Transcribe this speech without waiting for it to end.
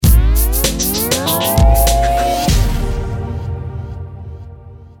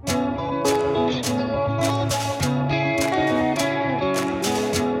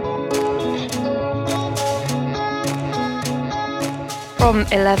From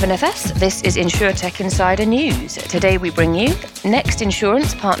 11FS, this is InsurTech Insider News. Today we bring you Next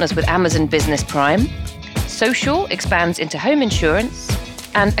Insurance partners with Amazon Business Prime, Social expands into home insurance,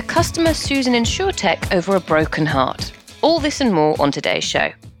 and a customer sues an InsurTech over a broken heart. All this and more on today's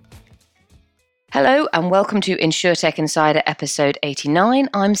show. Hello and welcome to InsurTech Insider episode 89.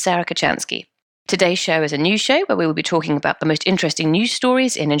 I'm Sarah Kocianski. Today's show is a news show where we will be talking about the most interesting news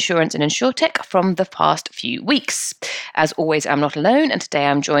stories in insurance and InsurTech from the past few weeks. As always, I'm not alone, and today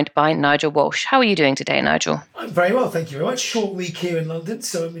I'm joined by Nigel Walsh. How are you doing today, Nigel? I'm very well, thank you very much. Short week here in London,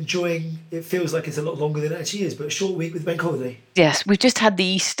 so I'm enjoying, it feels like it's a lot longer than it actually is, but a short week with bank holiday. Yes, we've just had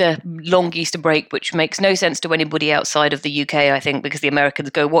the long Easter break, which makes no sense to anybody outside of the UK, I think, because the Americans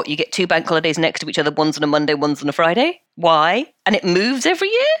go, what, you get two bank holidays next to each other, one's on a Monday, one's on a Friday? Why? And it moves every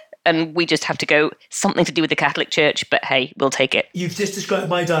year? And we just have to go something to do with the Catholic Church, but hey, we'll take it. You've just described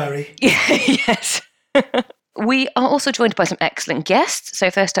my diary. Yes. We are also joined by some excellent guests.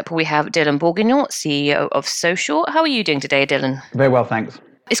 So first up, we have Dylan Bourguignon, CEO of Social. How are you doing today, Dylan? Very well, thanks.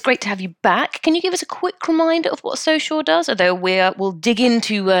 It's great to have you back. Can you give us a quick reminder of what Social does? Although we'll dig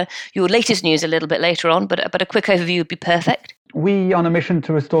into your latest news a little bit later on, but a quick overview would be perfect. We are on a mission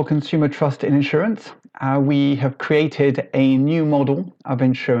to restore consumer trust in insurance. We have created a new model of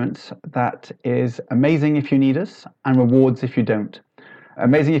insurance that is amazing if you need us and rewards if you don't.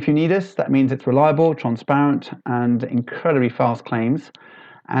 Amazing if you need us, that means it's reliable, transparent, and incredibly fast claims.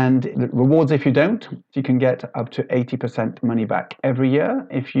 And it rewards if you don't. You can get up to 80% money back every year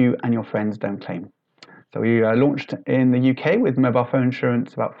if you and your friends don't claim. So we launched in the UK with mobile phone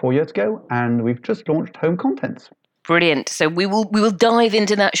insurance about 4 years ago, and we've just launched home contents. Brilliant. So we will dive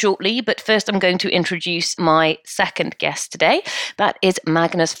into that shortly, but first I'm going to introduce my second guest today. That is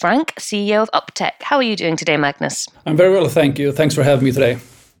Magnus Frank, CEO of Uptech. How are you doing today, Magnus? I'm very well, thank you. Thanks for having me today.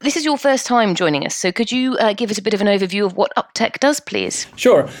 This is your first time joining us, so could you give us a bit of an overview of what Uptech does, please?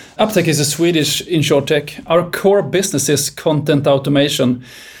 Sure. Uptech is a Swedish insurtech. Our core business is content automation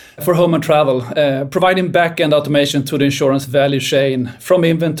for home and travel, providing back-end automation to the insurance value chain from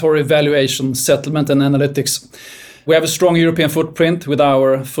inventory, valuation, settlement, and analytics. We have a strong European footprint with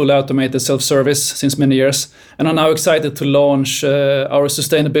our fully automated self-service since many years, and are now excited to launch our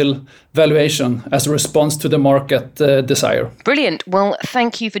sustainable valuation as a response to the market desire. Brilliant. Well,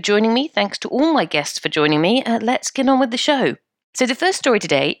 thank you for joining me. Thanks to all my guests for joining me. Let's get on with the show. So the first story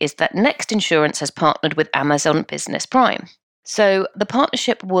today is that Next Insurance has partnered with Amazon Business Prime. So the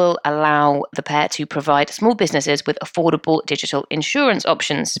partnership will allow the pair to provide small businesses with affordable digital insurance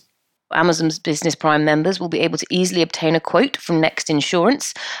options. Amazon's Business Prime members will be able to easily obtain a quote from Next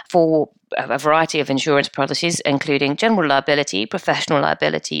Insurance for a variety of insurance policies, including general liability, professional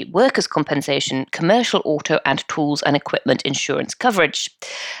liability, workers' compensation, commercial auto, and tools and equipment insurance coverage.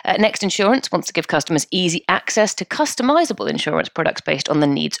 Next Insurance wants to give customers easy access to customizable insurance products based on the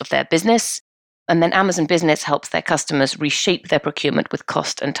needs of their business. And then Amazon Business helps their customers reshape their procurement with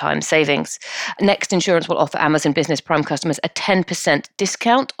cost and time savings. Next Insurance will offer Amazon Business Prime customers a 10%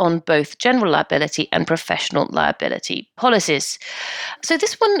 discount on both general liability and professional liability policies. So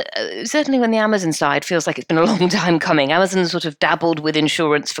this one, certainly on the Amazon side, feels like it's been a long time coming. Amazon sort of dabbled with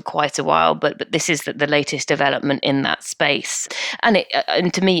insurance for quite a while, but this is the latest development in that space. And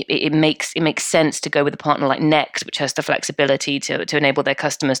to me, it makes sense to go with a partner like Next, which has the flexibility to enable their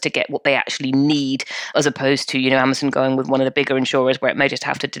customers to get what they actually need, as opposed to, Amazon going with one of the bigger insurers where it may just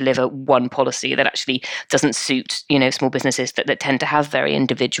have to deliver one policy that actually doesn't suit, small businesses that tend to have very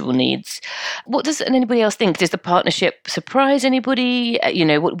individual needs. What does anybody else think? Does the partnership surprise anybody?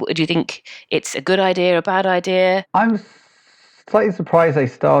 What do you think? It's a good idea, a bad idea? I'm slightly surprised they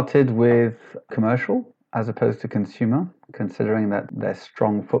started with commercial as opposed to consumer, considering that their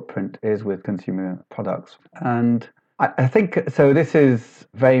strong footprint is with consumer products. And I think so. This is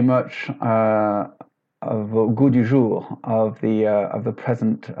very much of a goût du jour of the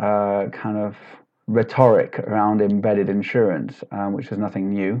present kind of rhetoric around embedded insurance, which is nothing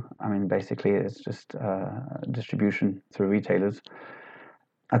new. I mean, basically, it's just distribution through retailers.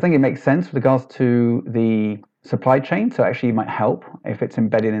 I think it makes sense with regards to the supply chain. So actually, it might help if it's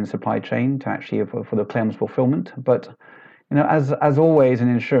embedded in supply chain to actually for the claims fulfillment, but. As always in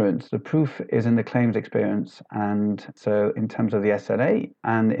insurance, the proof is in the claims experience, and so in terms of the SLA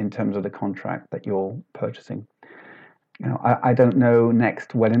and in terms of the contract that you're purchasing. I don't know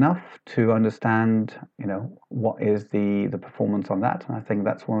Next well enough to understand, what is the performance on that, and I think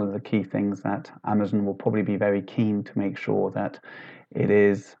that's one of the key things that Amazon will probably be very keen to make sure that it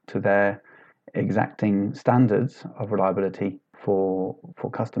is to their exacting standards of reliability for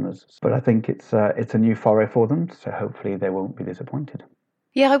customers. But I think it's a new foray for them, so hopefully they won't be disappointed.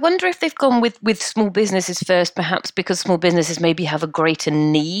 Yeah, I wonder if they've gone with small businesses first, perhaps because small businesses maybe have a greater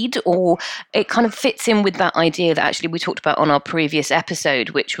need, or it kind of fits in with that idea that actually we talked about on our previous episode,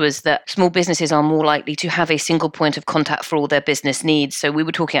 which was that small businesses are more likely to have a single point of contact for all their business needs. So we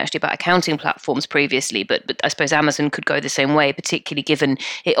were talking actually about accounting platforms previously, but I suppose Amazon could go the same way, particularly given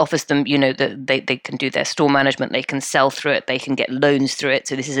it offers them, that they can do their store management, they can sell through it, they can get loans through it.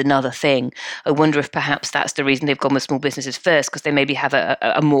 So this is another thing. I wonder if perhaps that's the reason they've gone with small businesses first, because they maybe have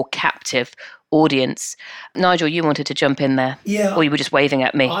a more captive audience. Nigel, you wanted to jump in there. Yeah. Or you were just waving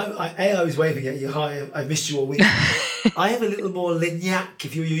at me. I was waving at you. Hi, I missed you all week. I have a little more lignac,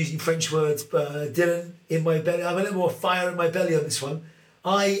 if you're using French words, Dylan, in my belly. I have a little more fire in my belly on this one.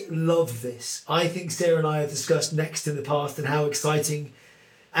 I love this. I think Sarah and I have discussed Next in the past and how exciting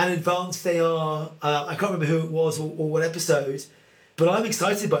and advanced they are. I can't remember who it was or what episode, but I'm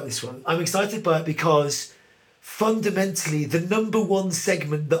excited by this one. I'm excited by it because fundamentally, the number one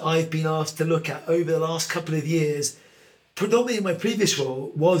segment that I've been asked to look at over the last couple of years, predominantly in my previous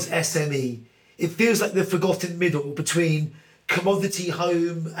role, was SME. It feels like the forgotten middle between commodity,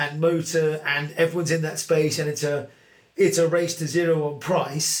 home and motor, and everyone's in that space, and it's a race to zero on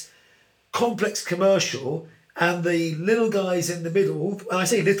price. Complex commercial, and the little guys in the middle, and I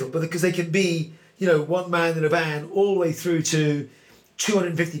say little, but because they can be, one man in a van all the way through to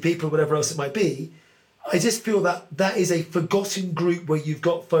 250 people, whatever else it might be. I just feel that is a forgotten group where you've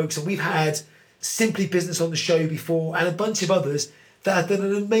got folks, and we've had Simply Business on the show before and a bunch of others that have done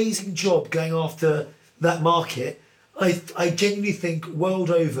an amazing job going after that market. I genuinely think world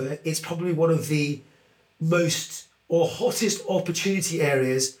over, it's probably one of the most or hottest opportunity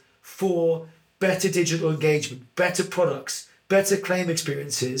areas for better digital engagement, better products, better claim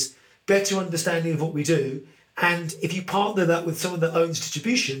experiences, better understanding of what we do. And if you partner that with someone that owns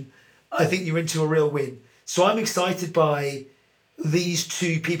distribution, I think you're into a real win. So I'm excited by these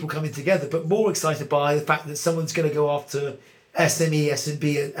two people coming together, but more excited by the fact that someone's going to go after SME,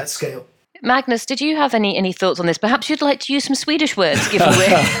 SMB at scale. Magnus, did you have any thoughts on this? Perhaps you'd like to use some Swedish words, given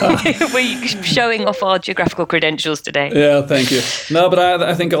we're showing off our geographical credentials today. Yeah, thank you. No, but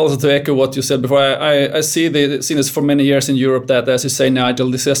I think also to echo what you said before, I seen this for many years in Europe that, as you say,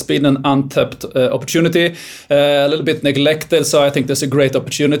 Nigel, this has been an untapped opportunity, a little bit neglected, so I think there's a great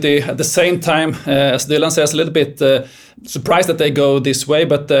opportunity. At the same time, as Dylan says, a little bit surprised that they go this way,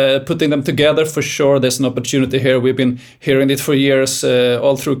 but putting them together, for sure, there's an opportunity here. We've been hearing it for years,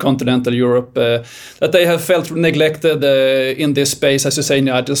 all through continental Europe, that they have felt neglected in this space, as you say,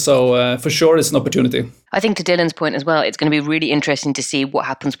 Nigel. So for sure, it's an opportunity. I think to Dylan's point as well, it's going to be really interesting to see what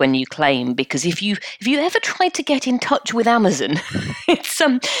happens when you claim, because if you ever tried to get in touch with Amazon, it's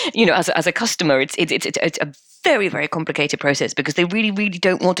as a customer, it's a very, very complicated process because they really, really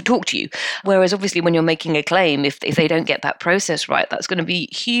don't want to talk to you. Whereas obviously when you're making a claim, if they don't get that process right, that's going to be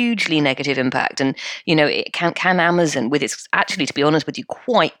hugely negative impact. And, it can Amazon, with its actually, to be honest with you,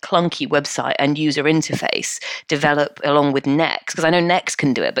 quite clunky website and user interface, develop along with Next? Because I know Next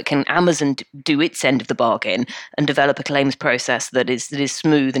can do it, but can Amazon do its end of the bargain and develop a claims process that is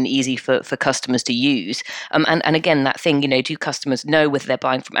smooth and easy for customers to use? And again, that thing, do customers know whether they're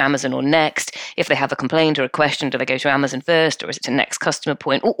buying from Amazon or Next? If they have a complaint or a question, do they go to Amazon first, or is it a Next customer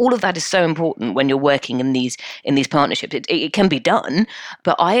point? All of that is so important when you're working in these partnerships. It can be done,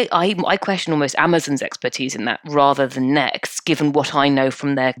 but I question almost Amazon's expertise in that rather than Next, given what I know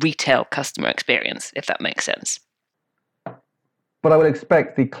from their retail customer experience, if that makes sense. But I would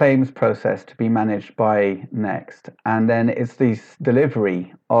expect the claims process to be managed by Next, and then it's the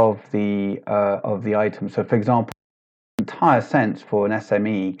delivery of the item. So, for example, entire sense for an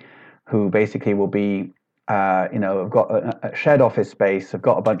SME who basically will be, I've got a shared office space, I've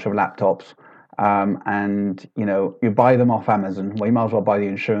got a bunch of laptops, and you buy them off Amazon. Well, you might as well buy the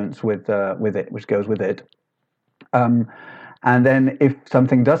insurance with it, which goes with it. And then if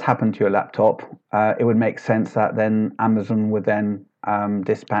something does happen to your laptop, it would make sense that then Amazon would then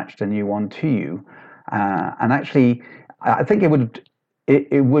dispatch the new one to you. And actually, I think it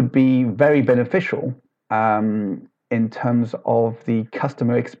would be very beneficial in terms of the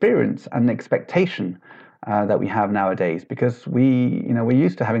customer experience and expectation that we have nowadays, because we're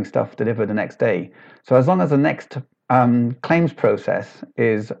used to having stuff delivered the next day. So as long as the next claims process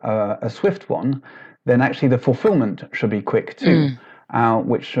is a swift one, then actually the fulfillment should be quick too,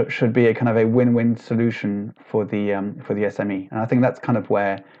 which should be a kind of a win-win solution for the SME. And I think that's kind of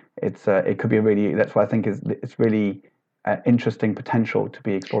where it could be that's why I think it's really interesting potential to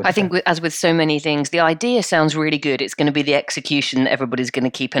be explored. I think as with so many things, the idea sounds really good. It's going to be the execution that everybody's going to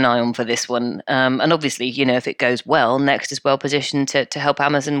keep an eye on for this one. And obviously, if it goes well, Next is well positioned to help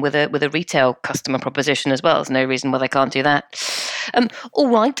Amazon with a retail customer proposition as well. There's no reason why they can't do that. All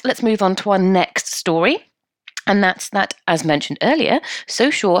right, let's move on to our next story. And that's that, as mentioned earlier,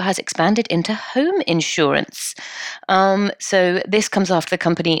 SoSure has expanded into home insurance. So this comes after the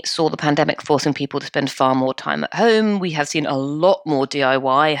company saw the pandemic forcing people to spend far more time at home. We have seen a lot more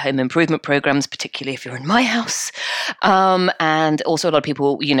DIY home improvement programs, particularly if you're in my house. And also a lot of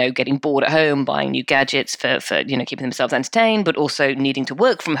people, getting bored at home, buying new gadgets for keeping themselves entertained, but also needing to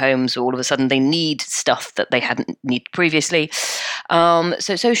work from home. So all of a sudden they need stuff that they hadn't needed previously.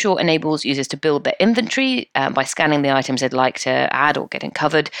 So SoSure enables users to build their inventory by scanning the items they'd like to add or getting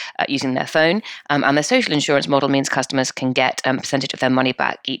covered using their phone. And the social insurance model means customers can get a percentage of their money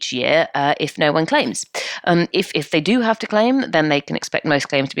back each year if no one claims. If they do have to claim, then they can expect most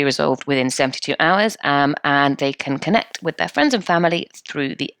claims to be resolved within 72 hours, and they can connect with their friends and family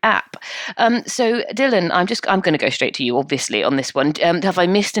through the app. So Dylan, I'm going to go straight to you, obviously, on this one. Have I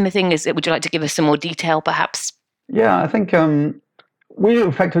missed anything? Would you like to give us some more detail, perhaps? Yeah, I think we've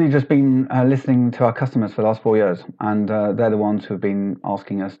effectively just been listening to our customers for the last 4 years, and they're the ones who have been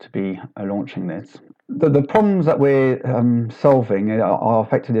asking us to be launching this. The problems that we're solving are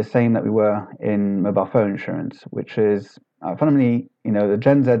effectively the same that we were in mobile phone insurance, which is fundamentally, the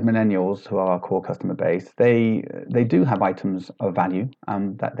Gen Z millennials, who are our core customer base, they do have items of value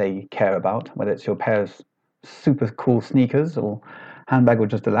that they care about, whether it's your pair of super cool sneakers or handbag or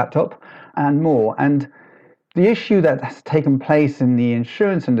just a laptop and more. And the issue that has taken place in the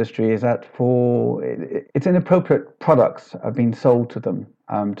insurance industry is that it's inappropriate products have been sold to them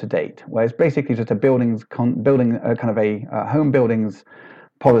to date, where it's basically just a home buildings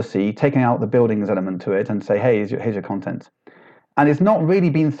policy, taking out the buildings element to it and say, hey, here's your content. And it's not really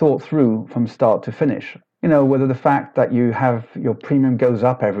been thought through from start to finish. Whether the fact that your premium goes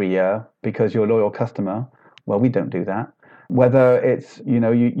up every year because you're a loyal customer, well, we don't do that. Whether it's,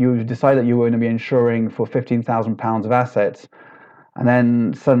 you decide that you're going to be insuring for £15,000 of assets, and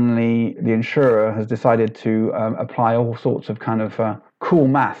then suddenly the insurer has decided to apply all sorts of kind of cool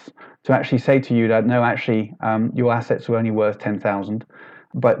math to actually say to you that, no, actually, your assets are only worth 10,000,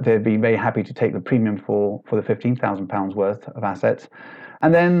 but they'd be very happy to take the premium for the £15,000 worth of assets.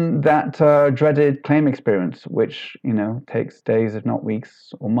 And then that dreaded claim experience, which, takes days, if not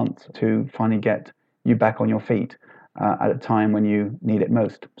weeks or months, to finally get you back on your feet at a time when you need it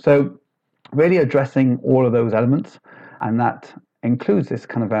most. So really addressing all of those elements, and that includes this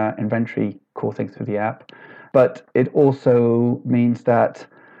kind of inventory core thing through the app. But it also means that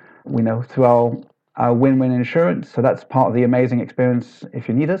through our win-win insurance, so that's part of the amazing experience if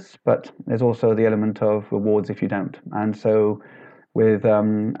you need us, but there's also the element of rewards if you don't. And so with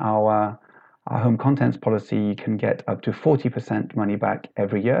our home contents policy, you can get up to 40% money back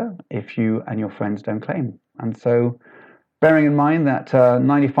every year if you and your friends don't claim. And so, bearing in mind that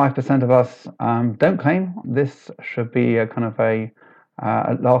 95% of us don't claim, this should be a kind of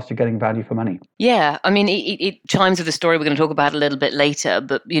at last you're getting value for money. Yeah, I mean, it chimes with the story we're going to talk about a little bit later,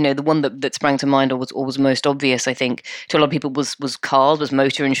 but, the one that sprang to mind or was most obvious, I think, to a lot of people was cars, was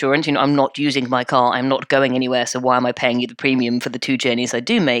motor insurance. I'm not using my car, I'm not going anywhere, so why am I paying you the premium for the 2 journeys I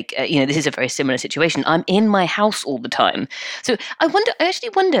do make? This is a very similar situation. I'm in my house all the time. So I actually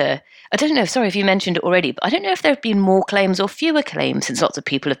wonder, I don't know, sorry if you mentioned it already, but I don't know if there have been more claims or fewer claims since lots of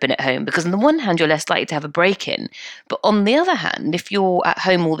people have been at home, because on the one hand, you're less likely to have a break-in, but on the other hand, if you're at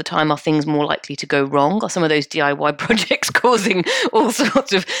home all the time, are things more likely to go wrong? Are some of those DIY projects causing all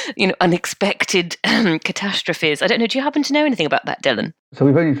sorts of, unexpected catastrophes? I don't know. Do you happen to know anything about that, Dylan? So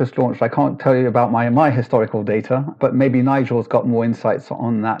we've only just launched. I can't tell you about my historical data, but maybe Nigel's got more insights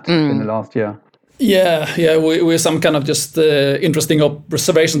on that in the last year. Yeah, we some kind of just interesting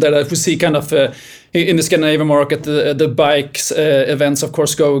observation there that we see kind of in the Scandinavian market, the bikes events, of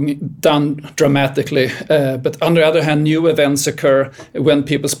course, going down dramatically. But on the other hand, new events occur when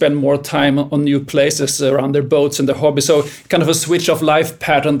people spend more time on new places around their boats and their hobby. So kind of a switch of life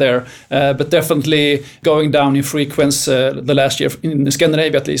pattern there, but definitely going down in frequency the last year, in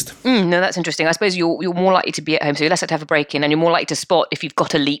Scandinavia at least. No, that's interesting. I suppose you're more likely to be at home, so you're less likely to have a break-in, and you're more likely to spot if you've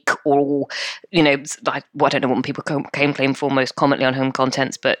got a leak or, I don't know what people claim for most commonly on home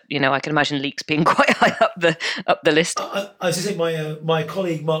contents, but, I can imagine leaks being quite high up the list. I was just saying, my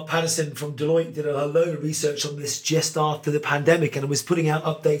colleague Mark Patterson from Deloitte did a load of research on this just after the pandemic, and was putting out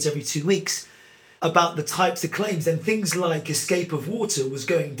updates every 2 weeks about the types of claims. And things like escape of water was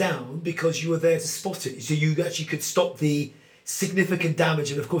going down because you were there to spot it, so you actually could stop the significant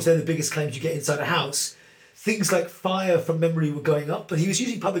damage. And of course, they're the biggest claims you get inside a house. Things like fire from memory were going up, but he was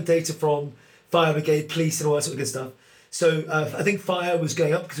using public data from fire brigade, police, and all that sort of good stuff. So I think fire was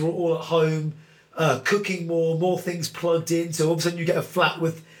going up because we're all at home, cooking more things plugged in. So all of a sudden you get a flat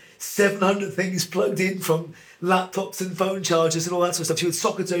with 700 things plugged in, from laptops and phone chargers and all that sort of stuff, to with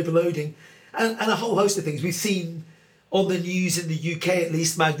sockets overloading, and a whole host of things. We've seen on the news in the UK, at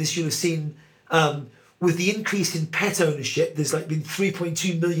least, Magnus, you'll have seen, with the increase in pet ownership, there's been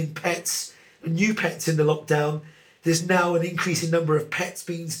 3.2 million pets, new pets in the lockdown. There's now an increase in number of pets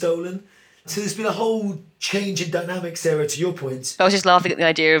being stolen. So there's been a whole change in dynamics there, to your point. I was just laughing at the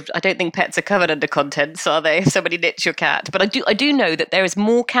idea of, I don't think pets are covered under contents, are they? If somebody nips your cat. But I do know that there is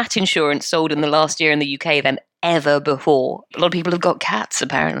more cat insurance sold in the last year in the UK than ever before. A lot of people have got cats,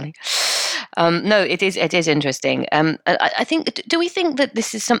 apparently. No, it is interesting. I think, do we think that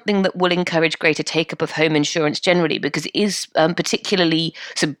this is something that will encourage greater take-up of home insurance generally? Because it is particularly,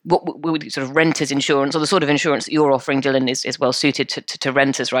 so what we would sort of renters insurance, or the sort of insurance that you're offering, Dylan, is well suited to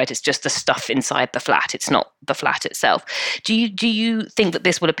renters, right? It's just the stuff inside the flat. It's not the flat itself. Do you think that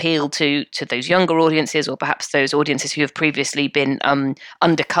this will appeal to those younger audiences, or perhaps those audiences who have previously been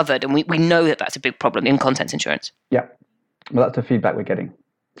undercovered? And we know that that's a big problem in contents insurance. Yeah, well, that's the feedback we're getting.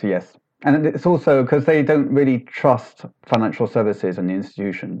 So yes. And it's also because they don't really trust financial services and the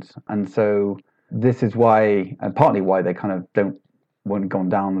institutions. And so this is why, and partly why, they kind of won't go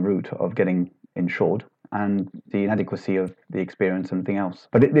down the route of getting insured, and the inadequacy of the experience and everything else.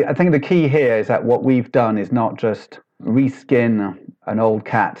 But I think the key here is that what we've done is not just reskin an old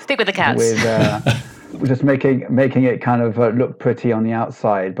cat. Stick with the cats. With just making it kind of look pretty on the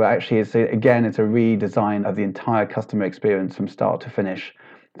outside, but actually it's a redesign of the entire customer experience from start to finish.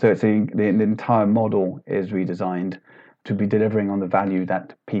 So it's the entire model is redesigned to be delivering on the value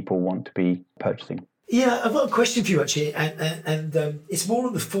that people want to be purchasing. Yeah, I've got a question for you, actually, and it's more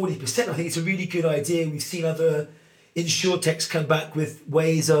on the 40%. I think it's a really good idea. We've seen other insurtechs come back with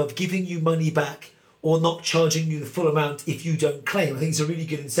ways of giving you money back or not charging you the full amount if you don't claim. I think it's a really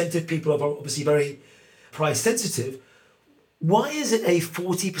good incentive. People are obviously very price sensitive. Why is it a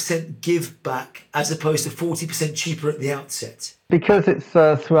 40% give back as opposed to 40% cheaper at the outset? Because it's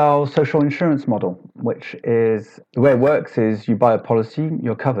through our social insurance model, which is, the way it works is you buy a policy,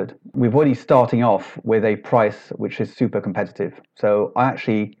 you're covered. We're already starting off with a price which is super competitive. So I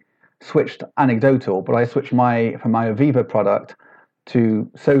actually switched, anecdotal, but I switched from my Aviva product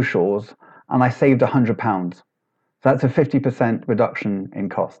to socials, and I saved £100. So that's a 50% reduction in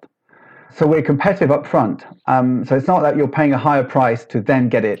cost. So we're competitive up front. So it's not that you're paying a higher price to then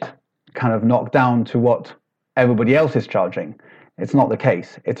get it kind of knocked down to what everybody else is charging. It's not the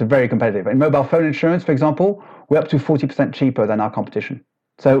case. It's a very competitive. In mobile phone insurance, for example, we're up to 40% cheaper than our competition.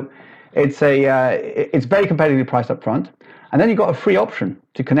 So it's very competitively priced up front. And then you've got a free option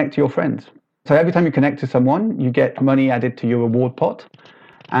to connect to your friends. So every time you connect to someone, you get money added to your reward pot.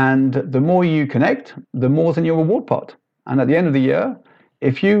 And the more you connect, the more's in your reward pot. And at the end of the year,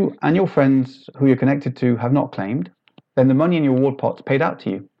 if you and your friends who you're connected to have not claimed, then the money in your reward pot's paid out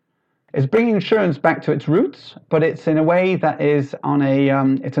to you. It's bringing insurance back to its roots, but it's in a way that is on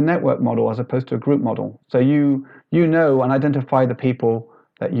it's a network model as opposed to a group model. So you know and identify the people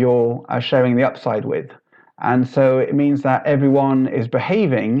that you're sharing the upside with. And so it means that everyone is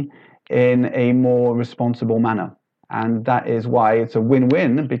behaving in a more responsible manner. And that is why it's a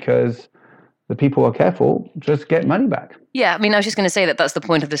win-win, because the people who are careful just get money back. Yeah, I mean, I was just going to say that that's the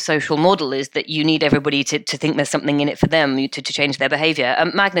point of the social model, is that you need everybody to think there's something in it for them to change their behaviour.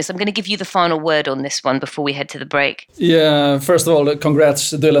 Magnus, I'm going to give you the final word on this one before we head to the break. Yeah, first of all,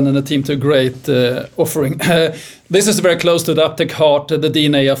 congrats, Dylan and the team, to a great offering. This is very close to the Uptech heart, the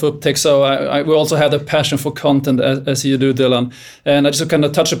DNA of Uptech. So we also have a passion for content, as you do, Dylan. And I just kind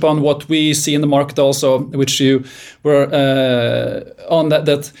of touch upon what we see in the market also, which you were on,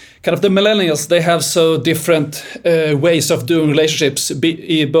 that kind of the millennials, they have so different ways of doing relationships,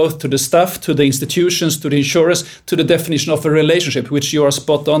 both to the staff, to the institutions, to the insurers, to the definition of a relationship, which you are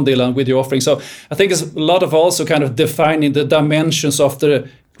spot on, Dylan, with your offering. So I think it's a lot of also kind of defining the dimensions of the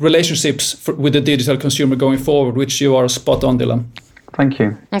relationships with the digital consumer going forward, which you are spot on, Dylan. Thank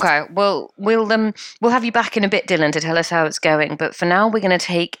you. Okay, well, we'll have you back in a bit, Dylan, to tell us how it's going. But for now, we're going to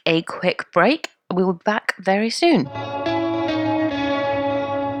take a quick break. We will be back very soon.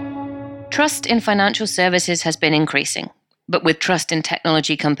 Trust in financial services has been increasing. But with trust in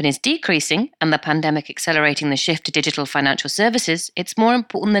technology companies decreasing and the pandemic accelerating the shift to digital financial services, it's more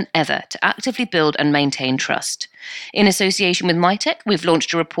important than ever to actively build and maintain trust. In association with Mytech, we've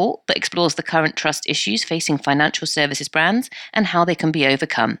launched a report that explores the current trust issues facing financial services brands and how they can be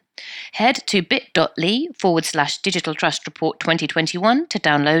overcome. Head to bit.ly/Digital Trust Report 2021 to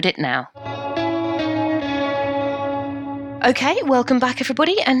download it now. Okay, welcome back,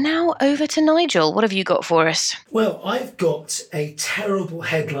 everybody. And now over to Nigel. What have you got for us? Well, I've got a terrible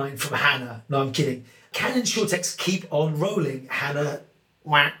headline from Hannah. No, I'm kidding. Can insurtechs keep on rolling? Hannah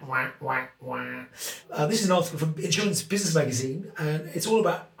Wah, wah, wah, wah. This is an article from Insurance Business Magazine, and it's all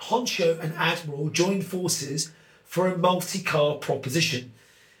about Honcho and Admiral join forces for a multi-car proposition.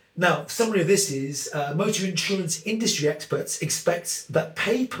 Now, summary of this is motor insurance industry experts expect that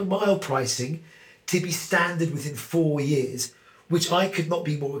pay-per-mile pricing to be standard within 4 years, which I could not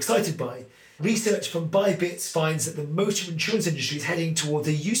be more excited by. Research from Bybits finds that the motor insurance industry is heading towards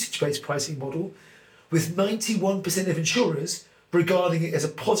a usage-based pricing model, with 91% of insurers regarding it as a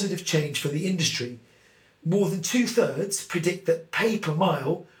positive change for the industry. More than 2/3 predict that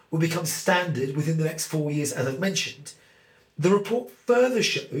pay-per-mile will become standard within the next 4 years, as I've mentioned. The report further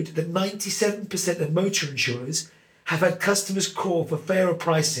showed that 97% of motor insurers have had customers call for fairer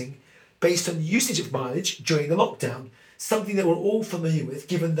pricing based on usage of mileage during the lockdown, something that we're all familiar with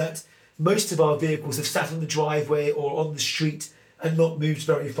given that most of our vehicles have sat on the driveway or on the street and not moved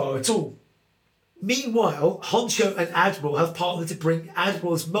very far at all. Meanwhile, Honcho and Admiral have partnered to bring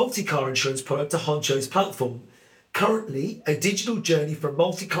Admiral's multi-car insurance product to Honcho's platform. Currently, a digital journey for a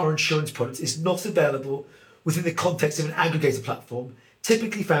multi-car insurance product is not available within the context of an aggregator platform,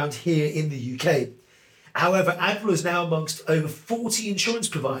 typically found here in the UK. However, Admiral is now amongst over 40 insurance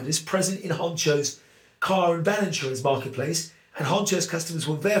providers present in Honcho's car and van insurance marketplace, and Honcho's customers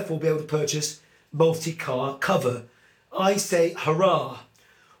will therefore be able to purchase multi-car cover. I say hurrah.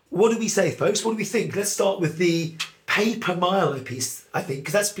 What do we say, folks? What do we think? Let's start with the pay-per-mile piece, I think,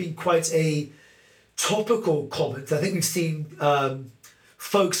 because that's been quite a topical comment. I think we've seen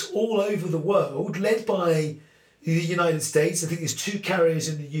folks all over the world, led by the United States. I think there's 2 carriers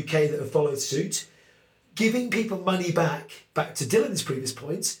in the UK that have followed suit, giving people money back to Dylan's previous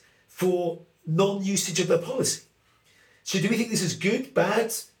point, for non-usage of their policy. So do we think this is good,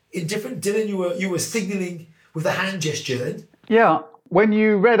 bad, indifferent? Dylan, you were signalling with a hand gesture then. Yeah, when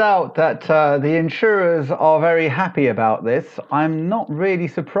you read out that the insurers are very happy about this, I'm not really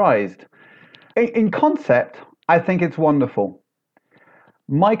surprised. In concept, I think it's wonderful.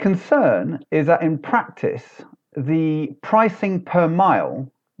 My concern is that in practice, the pricing per mile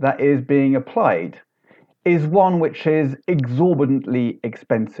that is being applied is one which is exorbitantly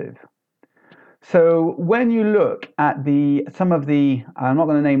expensive. So when you look at some of the, I'm not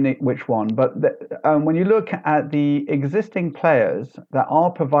going to name which one, but when you look at the existing players that are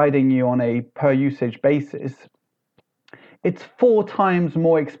providing you on a per usage basis, it's 4 times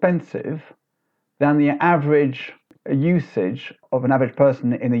more expensive than the average usage of an average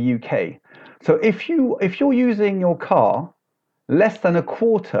person in the UK. So if you're using your car less than a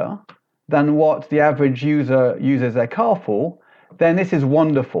quarter than what the average user uses their car for, then this is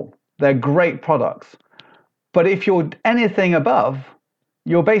wonderful. They're great products. But if you're anything above,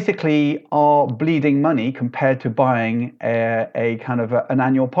 you're basically are bleeding money compared to buying a kind of an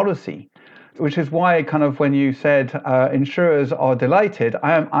annual policy. Which is why kind of when you said insurers are delighted,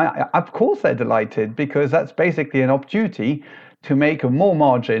 I of course they're delighted, because that's basically an opportunity to make more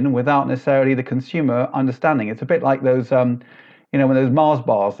margin without necessarily the consumer understanding. It's a bit like those, when those Mars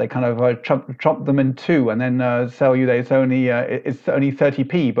bars, they kind of chop them in 2 and then sell you that it's only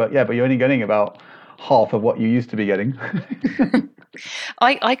 30p, but you're only getting about half of what you used to be getting.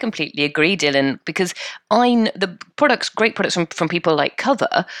 I completely agree, Dylan, because the products, great products from people like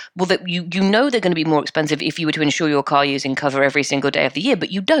Cover, well, that you know they're going to be more expensive if you were to insure your car using Cover every single day of the year,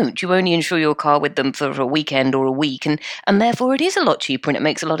 but you don't. You only insure your car with them for a weekend or a week, and therefore it is a lot cheaper and it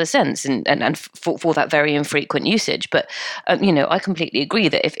makes a lot of sense and for that very infrequent usage. But I completely agree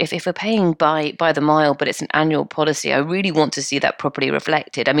that if we're paying by the mile, but it's an annual policy, I really want to see that properly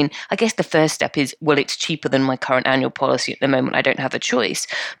reflected. I mean, I guess the first step is, well, it's cheaper than my current annual policy at the moment. I don't have a choice.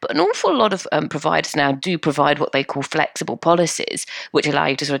 But an awful lot of providers now do provide what they call flexible policies, which allow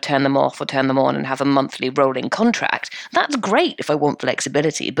you to sort of turn them off or turn them on and have a monthly rolling contract. That's great if I want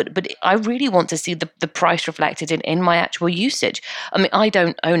flexibility, but I really want to see the price reflected in my actual usage. I mean, I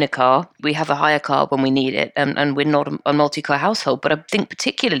don't own a car. We have a hire car when we need it, and we're not a multi-car household. But I think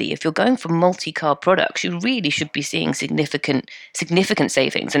particularly if you're going for multi-car products, you really should be seeing significant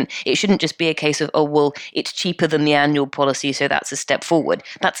savings. And it shouldn't just be a case of, oh, well, it's cheaper than the annual policy, so that's a step forward.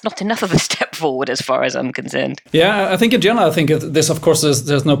 That's not enough of a step forward as far as I'm concerned. Yeah, I think in general, this, of course,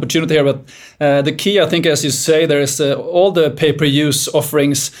 there's an opportunity here, but the key, I think, as you say, there is all the pay-per-use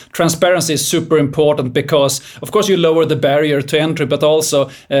offerings. Transparency is super important because, of course, you lower the barrier to entry, but also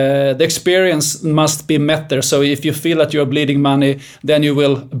the experience must be met there. So if you feel that you're bleeding money, then you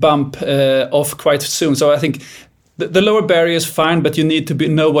will bump off quite soon. So I think the lower barrier is fine, but you need to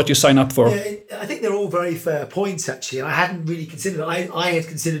know what you sign up for. Yeah, I think they're all very fair points, actually. And I hadn't really considered it. I had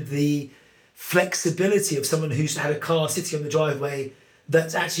considered the flexibility of someone who's had a car sitting on the driveway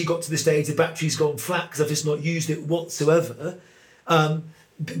that's actually got to the stage the battery's gone flat because I've just not used it whatsoever.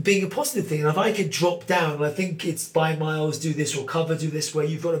 being a positive thing. And if I could drop down, and I think it's buy miles, do this, or cover, do this, where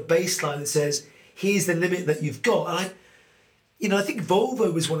you've got a baseline that says, here's the limit that you've got. And I think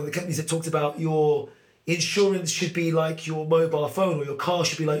Volvo was one of the companies that talked about your insurance should be like your mobile phone, or your car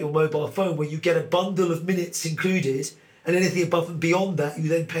should be like your mobile phone, where you get a bundle of minutes included, and anything above and beyond that, you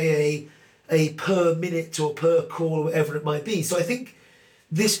then pay a per minute or per call or whatever it might be. So I think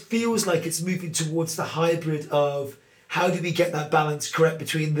this feels like it's moving towards the hybrid of how do we get that balance correct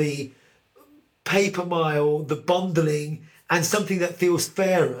between the pay per mile, the bundling, and something that feels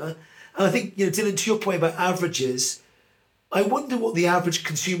fairer. And I think, Dylan, to your point about averages, I wonder what the average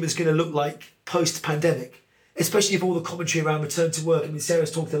consumer is going to look like post-pandemic, especially if all the commentary around return to work. I mean,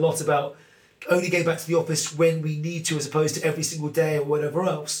 Sarah's talked a lot about only going back to the office when we need to, as opposed to every single day or whatever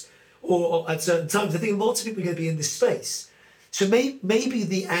else, or at certain times. I think lots of people are going to be in this space. So maybe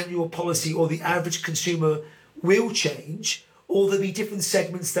the annual policy or the average consumer will change, or there'll be different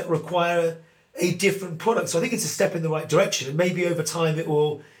segments that require a different product. So I think it's a step in the right direction, and maybe over time it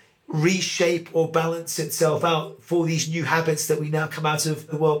will reshape or balance itself out for these new habits that we now come out of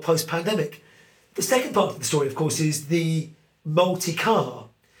the world post-pandemic. The second part of the story, of course, is the multi-car.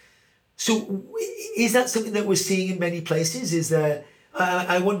 So is that something that we're seeing in many places? Is there,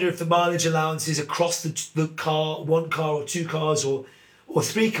 I wonder if the mileage allowance is across the car, one car or two cars or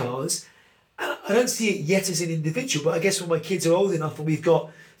three cars. I don't see it yet as an individual, but I guess when my kids are old enough and we've got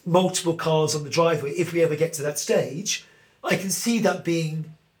multiple cars on the driveway, if we ever get to that stage, I can see that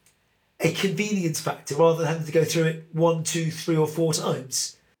being a convenience factor rather than having to go through it 1, 2, 3 or 4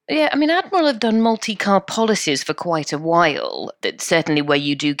 times. Yeah, I mean, Admiral have done multi-car policies for quite a while. That's certainly where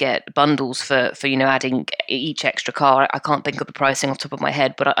you do get bundles for adding each extra car. I can't think of the pricing off the top of my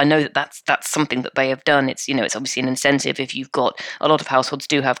head, but I know that's something that they have done. It's it's obviously an incentive if you've got a lot of households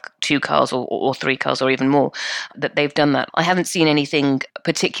do have 2 cars or 3 cars or even more, that they've done that. I haven't seen anything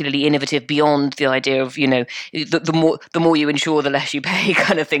particularly innovative beyond the idea of the more you insure, the less you pay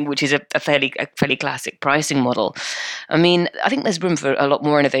kind of thing, which is a fairly classic pricing model. I mean, I think there's room for a lot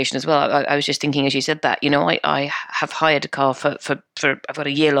more innovation as well. I was just thinking as you said that, I have hired a car for I've got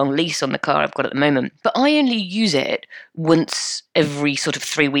a year-long lease on the car I've got at the moment, but I only use it once every sort of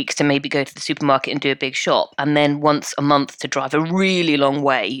 3 weeks to maybe go to the supermarket and do a big shop, and then once a month to drive a really long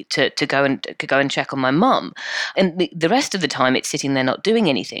way to go and check on my mum. And the rest of the time it's sitting there not doing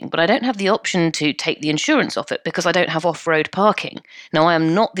anything, but I don't have the option to take the insurance off it because I don't have off-road parking. Now, I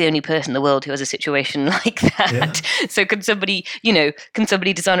am not the only person in the world who has a situation like that. Yeah. So can somebody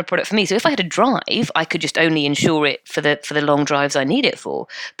design a product for me? So if I had to drive, I could just only insure it for the long drives I need it for.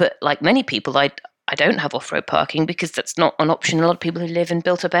 But like many people, I don't have off-road parking because that's not an option. A lot of people who live in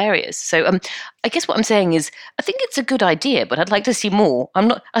built-up areas. So I guess what I'm saying is I think it's a good idea, but I'd like to see more.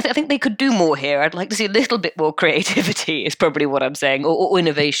 I think they could do more here. I'd like to see a little bit more creativity is probably what I'm saying, or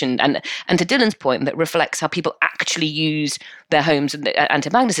innovation. And to Dylan's point, that reflects how people actually use their homes. And to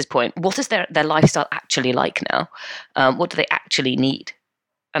Magnus's point, what is their lifestyle actually like now? What do they actually need?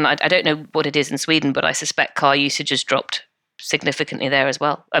 And I don't know what it is in Sweden, but I suspect car usage has dropped significantly there as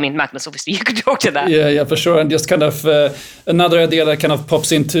well. I mean, Magnus, obviously, you could talk to that. Yeah, for sure. And just kind of another idea that kind of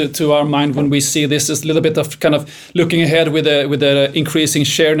pops into our mind when we see this is a little bit of kind of looking ahead with the increasing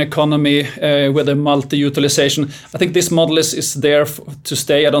sharing economy, with the multi-utilization. I think this model is there to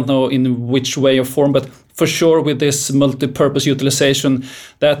stay. I don't know in which way or form, but for sure with this multi-purpose utilization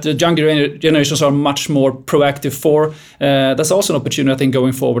that the younger generations are much more proactive for. That's also an opportunity, I think,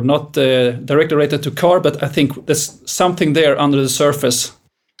 going forward, not directly related to car, but I think there's something there under the surface.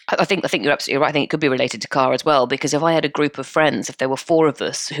 I think you're absolutely right. I think it could be related to car as well, because if I had a group of friends, if there were 4 of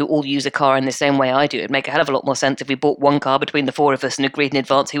us who all use a car in the same way I do, it'd make a hell of a lot more sense if we bought one car between the 4 of us and agreed in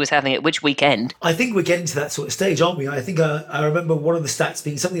advance who was having it which weekend. I think we're getting to that sort of stage, aren't we? I think I remember one of the stats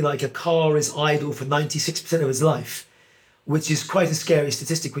being something like a car is idle for 96% of its life, which is quite a scary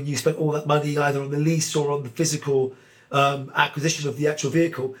statistic when you spent all that money either on the lease or on the physical acquisition of the actual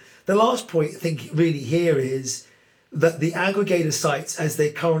vehicle. The last point I think really here is that the aggregator sites as they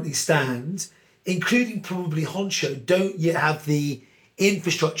currently stand, including probably Honcho, don't yet have the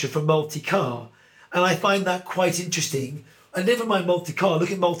infrastructure for multi-car. And I find that quite interesting. And never mind multi-car,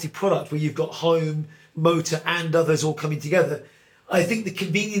 look at multi-product where you've got home, motor and others all coming together. I think the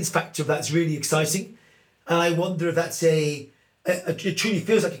convenience factor of that's really exciting. And I wonder if that's it truly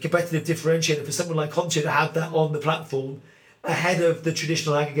feels like a competitive differentiator for someone like Honcho to have that on the platform ahead of the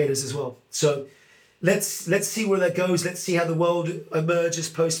traditional aggregators as well. So let's see where that goes. Let's see how the world emerges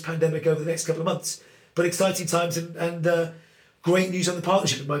post-pandemic over the next couple of months. But exciting times and great news on the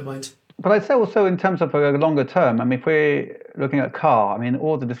partnership in my mind. But I'd say also in terms of a longer term, I mean, if we're looking at car, I mean,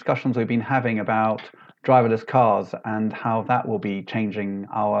 all the discussions we've been having about driverless cars and how that will be changing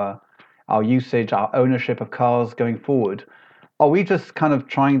our usage, our ownership of cars going forward. Are we just kind of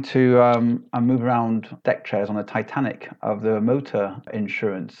trying to move around deck chairs on the Titanic of the motor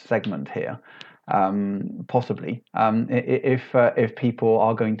insurance segment here? Possibly, if people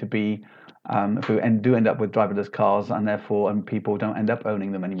are going to be, if we do end up with driverless cars, and people don't end up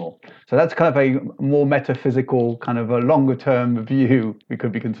owning them anymore. So that's kind of a more metaphysical, kind of a longer term view we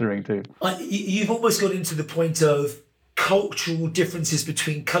could be considering too. You've almost got into the point of cultural differences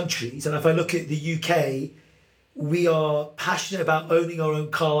between countries, and if I look at the UK, we are passionate about owning our own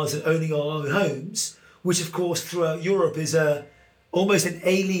cars and owning our own homes, which of course throughout Europe is almost an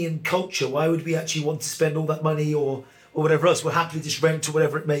alien culture. Why would we actually want to spend all that money or whatever else? We'll happily just rent or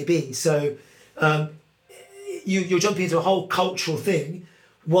whatever it may be. So you're jumping into a whole cultural thing.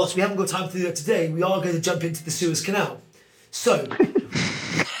 Whilst we haven't got time to do that today, we are going to jump into the Suez Canal. So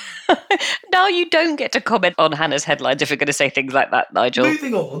now you don't get to comment on Hannah's headlines if you're going to say things like that, Nigel.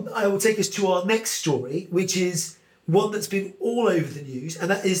 Moving on, I will take us to our next story, which is one that's been all over the news, and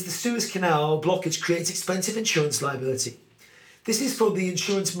that is the Suez Canal blockage creates expensive insurance liability. This is from the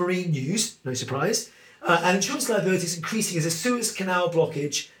Insurance Marine News, no surprise, and insurance liability is increasing as the Suez Canal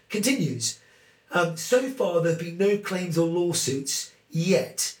blockage continues. So far, there have been no claims or lawsuits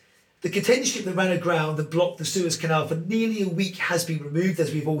yet. The container ship that ran aground and blocked the Suez Canal for nearly a week has been removed,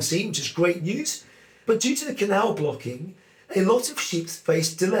 as we've all seen, which is great news. But due to the canal blocking, a lot of ships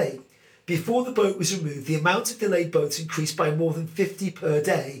faced delay. Before the boat was removed, the amount of delayed boats increased by more than 50 per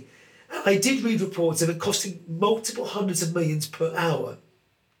day. I did read reports of it costing multiple hundreds of millions per hour.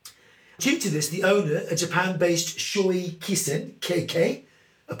 Due to this, the owner, a Japan-based Shoei Kisen, KK,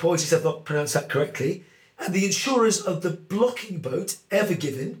 apologies if I've not pronounced that correctly, and the insurers of the blocking boat, Ever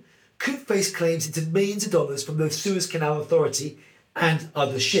Given, could face claims into millions of dollars from the Suez Canal Authority and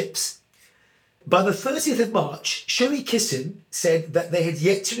other ships. By the 30th of March, Shoei Kisen said that they had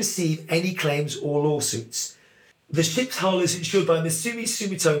yet to receive any claims or lawsuits. The ship's hull is insured by Mitsui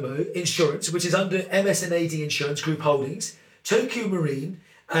Sumitomo Insurance, which is under MS&AD Insurance Group Holdings, Tokyo Marine,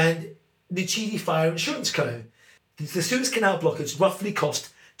 and Nichidi Fire Insurance Co. The Suez Canal blockage roughly cost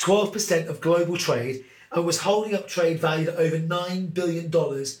 12% of global trade and was holding up trade valued at over $9 billion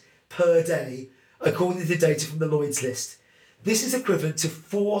per day, according to the data from the Lloyd's List. This is equivalent to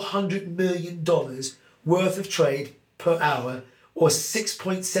 $400 million worth of trade per hour, or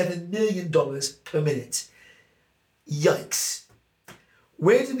 $6.7 million per minute. Yikes.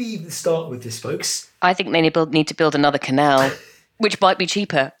 Where do we even start with this, folks? I think they need to build another canal, which might be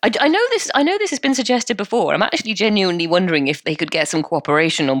cheaper. I know this has been suggested before. I'm actually genuinely wondering if they could get some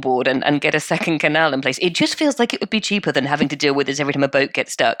cooperation on board and get a second canal in place. It just feels like it would be cheaper than having to deal with this every time a boat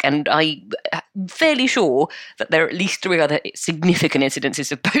gets stuck. And I'm fairly sure that there are at least 3 other significant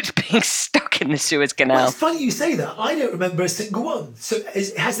incidences of boats being stuck in the Suez Canal. Well, it's funny you say that. I don't remember a single one. So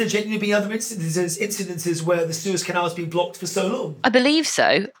has there genuinely been other incidences where the Suez Canal has been blocked for so long? I believe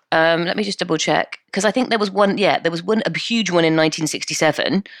so. Let me just double check, because I think there was one. Yeah, there was a huge one in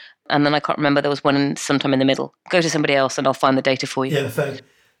 1967, and then I can't remember. There was one sometime in the middle. Go to somebody else, and I'll find the data for you. Yeah, fair.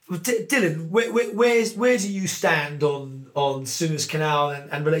 Well, Dylan, where do you stand on Suez Canal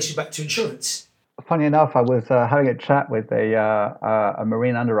and relation back to insurance? Funny enough, I was having a chat with a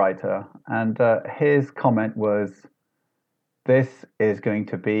marine underwriter, and his comment was, "This is going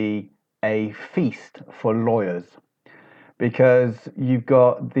to be a feast for lawyers." Because you've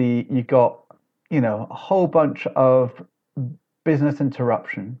got a whole bunch of business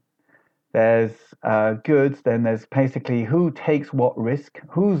interruption. There's goods, then there's basically who takes what risk,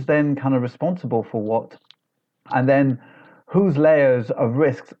 who's then kind of responsible for what, and then whose layers of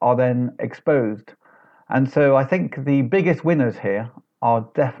risks are then exposed. And so I think the biggest winners here are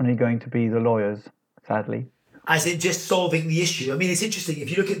definitely going to be the lawyers, sadly. As in just solving the issue. I mean, it's interesting.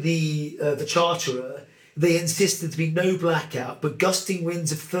 If you look at the charterer, they insist there'd be no blackout, but gusting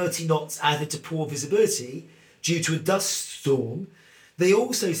winds of 30 knots added to poor visibility due to a dust storm. They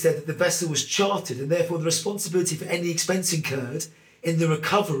also said that the vessel was chartered and therefore the responsibility for any expense incurred in the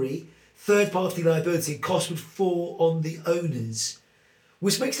recovery, third-party liability and cost would fall on the owners,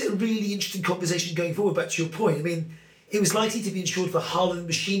 which makes it a really interesting conversation going forward. Back to your point, I mean, it was likely to be insured for hull and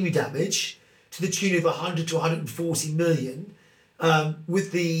machinery damage to the tune of 100 to 140 million.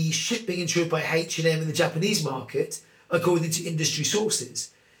 With the ship being insured by H&M in the Japanese market, according to industry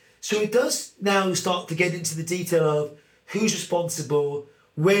sources. So it does now start to get into the detail of who's responsible,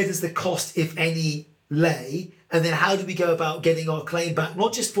 where does the cost, if any, lay, and then how do we go about getting our claim back,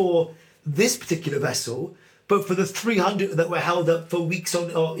 not just for this particular vessel, but for the 300 that were held up for weeks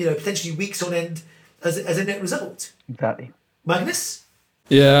on, or potentially weeks on end as a net result. Exactly. Magnus?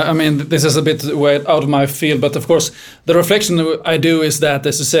 Yeah, I mean, this is a bit way out of my field, but of course, the reflection I do is that,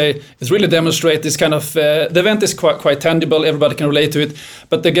 as you say, it's really demonstrate this kind of, the event is quite tangible, everybody can relate to it,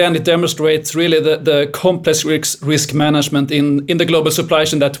 but again, it demonstrates really the complex risk management in the global supply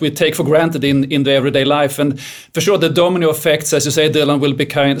chain that we take for granted in the everyday life. And for sure, the domino effects, as you say, Dylan, will be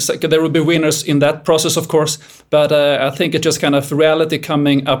there will be winners in that process, of course, but I think it's just kind of reality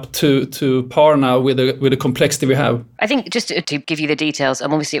coming up to par now with the complexity we have. I think just to give you the details,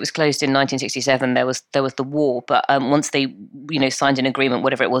 obviously it was closed in 1967. There was the war, but once they signed an agreement,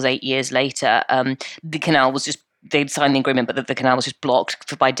 whatever it was, 8 years later, the canal was just. They'd signed the agreement, but the canal was just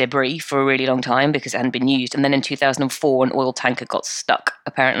blocked by debris for a really long time because it hadn't been used. And then in 2004, an oil tanker got stuck,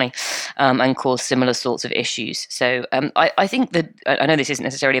 apparently, and caused similar sorts of issues. So I think that, I know this isn't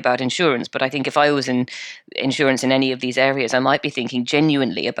necessarily about insurance, but I think if I was in insurance in any of these areas, I might be thinking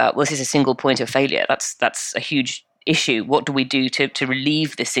genuinely about, well, this is a single point of failure. That's a huge issue. What do we do to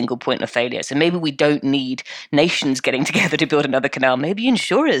relieve this single point of failure? So maybe we don't need nations getting together to build another canal. Maybe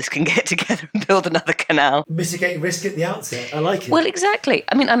insurers can get together and build another canal. Mitigate risk at the outset. I like it. Well, exactly.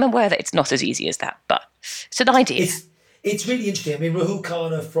 I mean, I'm aware that it's not as easy as that, but it's an idea. It's really interesting. I mean, Rahul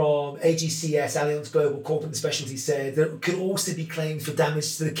Khanna from AGCS, Allianz Global Corporate and Specialty, said there could also be claims for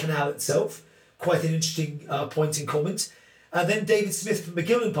damage to the canal itself. Quite an interesting point in comment. And then David Smith from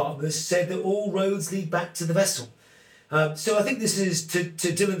McGill & Partners said that all roads lead back to the vessel. So I think this is, to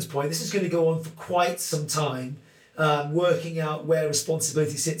Dylan's point, this is going to go on for quite some time, working out where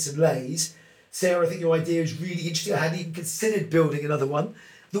responsibility sits and lays. Sarah, I think your idea is really interesting. I hadn't even considered building another one.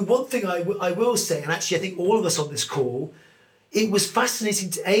 The one thing I will say, and actually I think all of us on this call, it was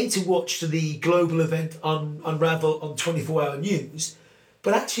fascinating to watch the global event unravel on 24-hour news.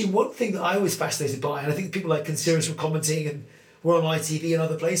 But actually one thing that I was fascinated by, and I think people like Consiris were commenting and were on ITV and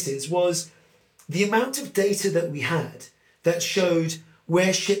other places, was the amount of data that we had that showed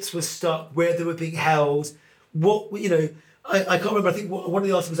where ships were stuck, where they were being held, I can't remember, I think one of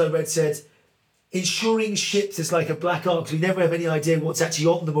the articles I read said, insuring ships is like a black art because we never have any idea what's actually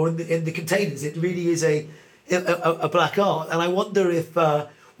on them or in the containers. It really is a black art. And I wonder if we're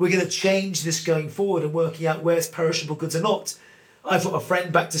going to change this going forward and working out where's perishable goods or not. I've got a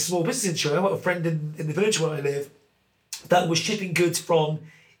friend, back to small business insurance, I've got a friend in the village where I live that was shipping goods from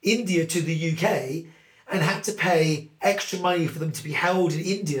India to the UK and had to pay extra money for them to be held in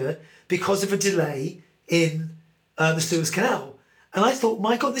India because of a delay in the Suez Canal. And I thought,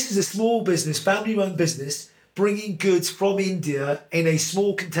 my God, this is a small business, family-run business, bringing goods from India in a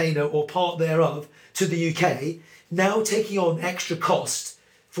small container or part thereof to the UK, now taking on extra cost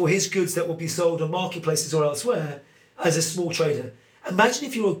for his goods that will be sold on marketplaces or elsewhere as a small trader. Imagine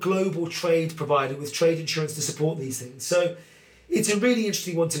if you're a global trade provider with trade insurance to support these things. So it's a really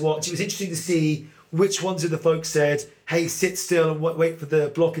interesting one to watch. It was interesting to see which ones of the folks said, hey, sit still and wait for the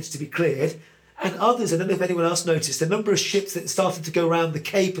blockage to be cleared. And others, I don't know if anyone else noticed, the number of ships that started to go around the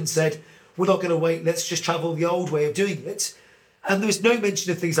Cape and said, we're not going to wait, let's just travel the old way of doing it. And there was no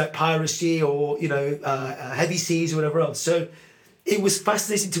mention of things like piracy or, heavy seas or whatever else. So it was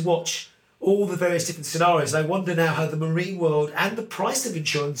fascinating to watch all the various different scenarios. And I wonder now how the marine world and the price of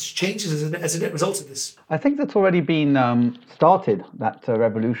insurance changes as a net result of this. I think that's already been started, that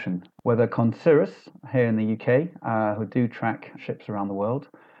revolution. Whether Consiris here in the UK, who do track ships around the world,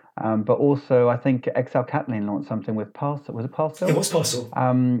 but also I think XL Catlin launched something with Parcel. Was it Parcel? It was Parcel.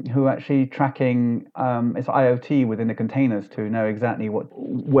 Who are actually tracking it's IoT within the containers to know exactly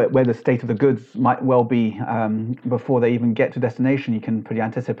where the state of the goods might well be before they even get to destination. You can pretty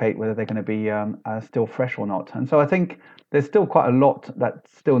anticipate whether they're going to be still fresh or not. And so I think there's still quite a lot that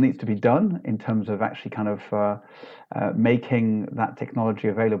still needs to be done in terms of actually kind of making that technology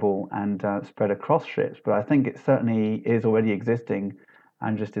available and spread across ships. But I think it certainly is already existing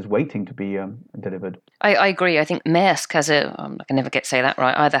and just is waiting to be delivered. I agree. I think Maersk has I can never say that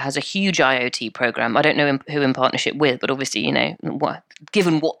right either, has a huge IoT program. I don't know who in partnership with, but obviously,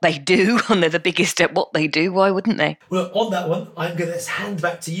 given what they do, and they're the biggest at what they do, why wouldn't they? Well, on that one, I'm going to hand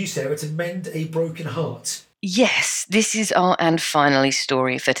back to you, Sarah, to mend a broken heart. Yes, this is our and finally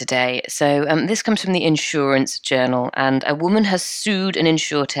story for today. So this comes from the Insurance Journal, and a woman has sued an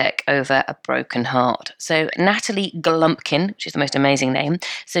insurtech over a broken heart. So Natalie Glumpkin, which is the most amazing name,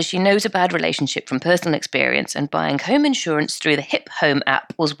 says she knows a bad relationship from personal experience, and buying home insurance through the Hip Home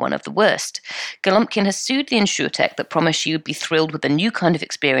app was one of the worst. Glumpkin has sued the insurtech that promised she would be thrilled with the new kind of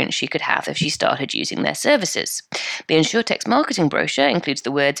experience she could have if she started using their services. The insurtech's marketing brochure includes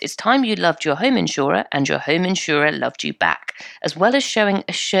the words, "It's time you loved your home insurer and your home insurer loved you back," as well as showing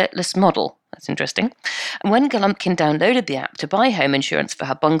a shirtless model. That's interesting. And when Golumpkin downloaded the app to buy home insurance for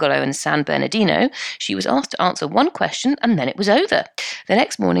her bungalow in San Bernardino, she was asked to answer one question and then it was over. The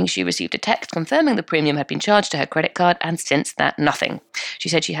next morning, she received a text confirming the premium had been charged to her credit card, and since that, nothing. She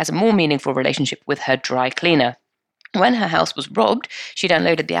said she has a more meaningful relationship with her dry cleaner. When her house was robbed, she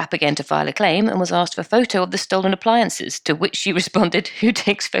downloaded the app again to file a claim and was asked for a photo of the stolen appliances, to which she responded, "Who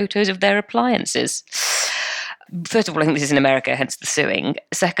takes photos of their appliances?" First of all, I think this is in America, hence the suing.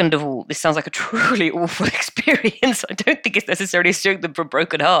 Second of all, this sounds like a truly awful experience. I don't think it's necessarily suing them for a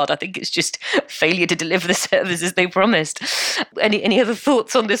broken heart. I think it's just failure to deliver the services they promised. Any other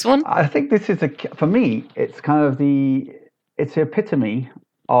thoughts on this one? I think this is, for me, it's kind of it's the epitome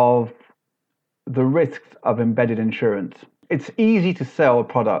of the risks of embedded insurance. It's easy to sell a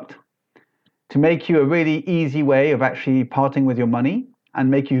product, to make you a really easy way of actually parting with your money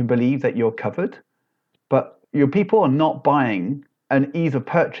and make you believe that you're covered. But your people are not buying an ease of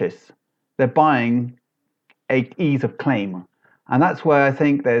purchase. They're buying an ease of claim. And that's where I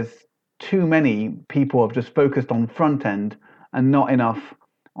think there's too many people have just focused on front end and not enough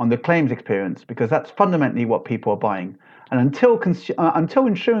on the claims experience, because that's fundamentally what people are buying. And until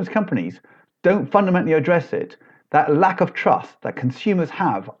insurance companies don't fundamentally address it, that lack of trust that consumers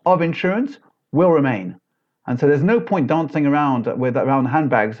have of insurance will remain. And so there's no point dancing around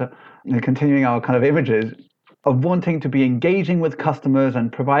handbags, continuing our kind of images of wanting to be engaging with customers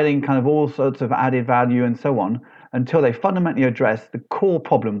and providing kind of all sorts of added value and so on, until they fundamentally address the core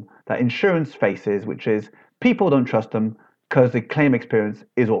problem that insurance faces, which is people don't trust them because the claim experience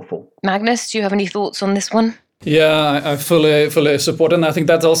is awful. Magnus, do you have any thoughts on this one? Yeah, I fully support, and I think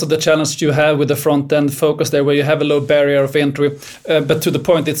that's also the challenge you have with the front end focus there, where you have a low barrier of entry. But to the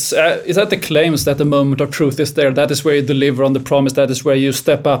point, it's at the claims that the moment of truth is there. That is where you deliver on the promise. That is where you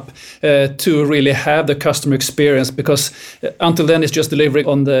step up to really have the customer experience. Because until then, it's just delivering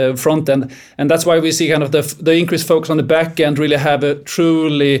on the front end, and that's why we see kind of the increased focus on the back end. Really have a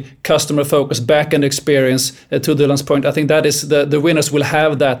truly customer focused back end experience. To Dylan's point, I think that is the winners will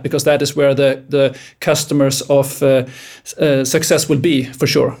have that, because that is where the customers of success will be, for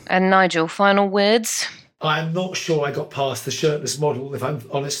sure. And Nigel, final words? I'm not sure I got past the shirtless model, if I'm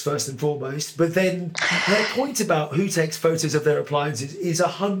honest, first and foremost. But then their point about who takes photos of their appliances is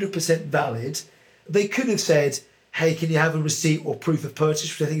 100% valid. They could have said, hey, can you have a receipt or proof of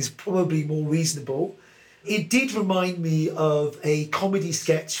purchase, which I think is probably more reasonable. It did remind me of a comedy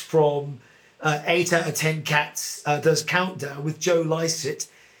sketch from 8 out of 10 Cats Does Countdown with Joe Lycett,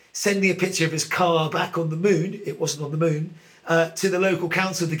 sending a picture of his car back on the moon, it wasn't on the moon, to the local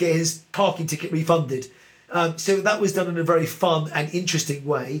council to get his parking ticket refunded. So that was done in a very fun and interesting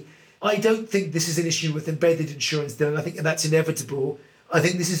way. I don't think this is an issue with embedded insurance, Dylan. I think that's inevitable. I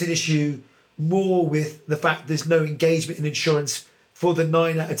think this is an issue more with the fact there's no engagement in insurance for the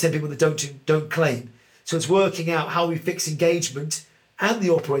 9 out of 10 people that don't claim. So it's working out how we fix engagement and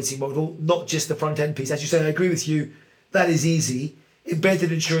the operating model, not just the front end piece. As you say, I agree with you, that is easy.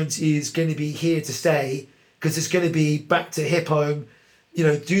 Embedded insurance is going to be here to stay, because it's going to be back to hip home,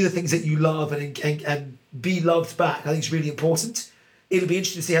 do the things that you love and be loved back. I think it's really important. It'll be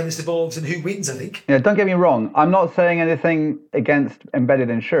interesting to see how this evolves and who wins, I think. Yeah, don't get me wrong. I'm not saying anything against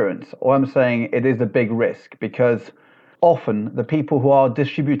embedded insurance. All I'm saying, it is a big risk, because often the people who are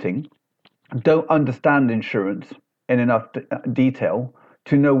distributing don't understand insurance in enough detail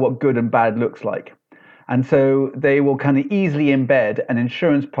to know what good and bad looks like. And so they will kind of easily embed an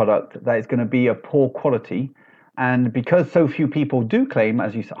insurance product that is going to be of poor quality. And because so few people do claim,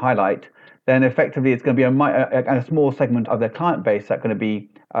 as you highlight, then effectively it's going to be a small segment of their client base that's going to be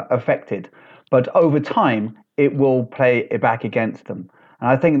affected. But over time, it will play it back against them. And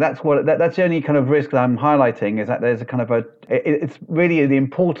I think that's the only kind of risk that I'm highlighting, is that there's a kind of it's really the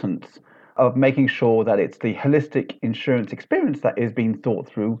importance of making sure that it's the holistic insurance experience that is being thought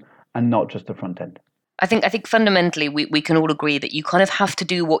through and not just the front end. I think fundamentally we can all agree that you kind of have to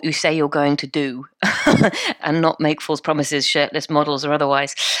do what you say you're going to do and not make false promises, shirtless models or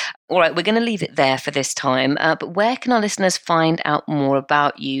otherwise. All right, we're going to leave it there for this time. But where can our listeners find out more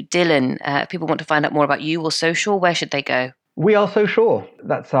about you? Dylan, if people want to find out more about you or social, where should they go? We are So Sure.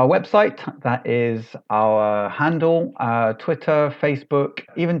 That's our website. That is our handle, Twitter, Facebook,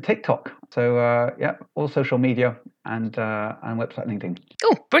 even TikTok. So all social media and website, LinkedIn.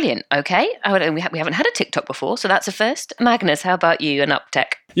 Oh, brilliant. Okay. We haven't had a TikTok before, so that's a first. Magnus, how about you and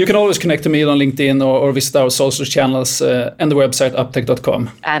UpTech? You can always connect to me on LinkedIn or visit our social channels and the website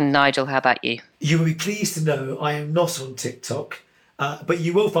uptech.com. And Nigel, how about you? You will be pleased to know I am not on TikTok. But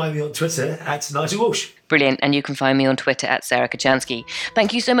you will find me on Twitter at Nigel Walsh. Brilliant. And you can find me on Twitter at Sarah Kocianski.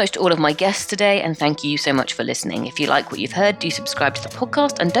 Thank you so much to all of my guests today, and thank you so much for listening. If you like what you've heard, do subscribe to the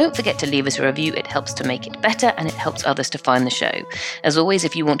podcast, and don't forget to leave us a review. It helps to make it better, and it helps others to find the show. As always,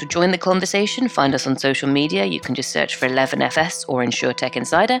 if you want to join the conversation, find us on social media. You can just search for 11FS or InsurTech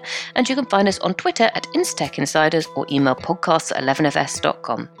Insider, and you can find us on Twitter at InsurTech Insiders or email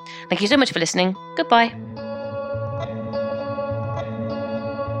podcasts@11fs.com. Thank you so much for listening. Goodbye.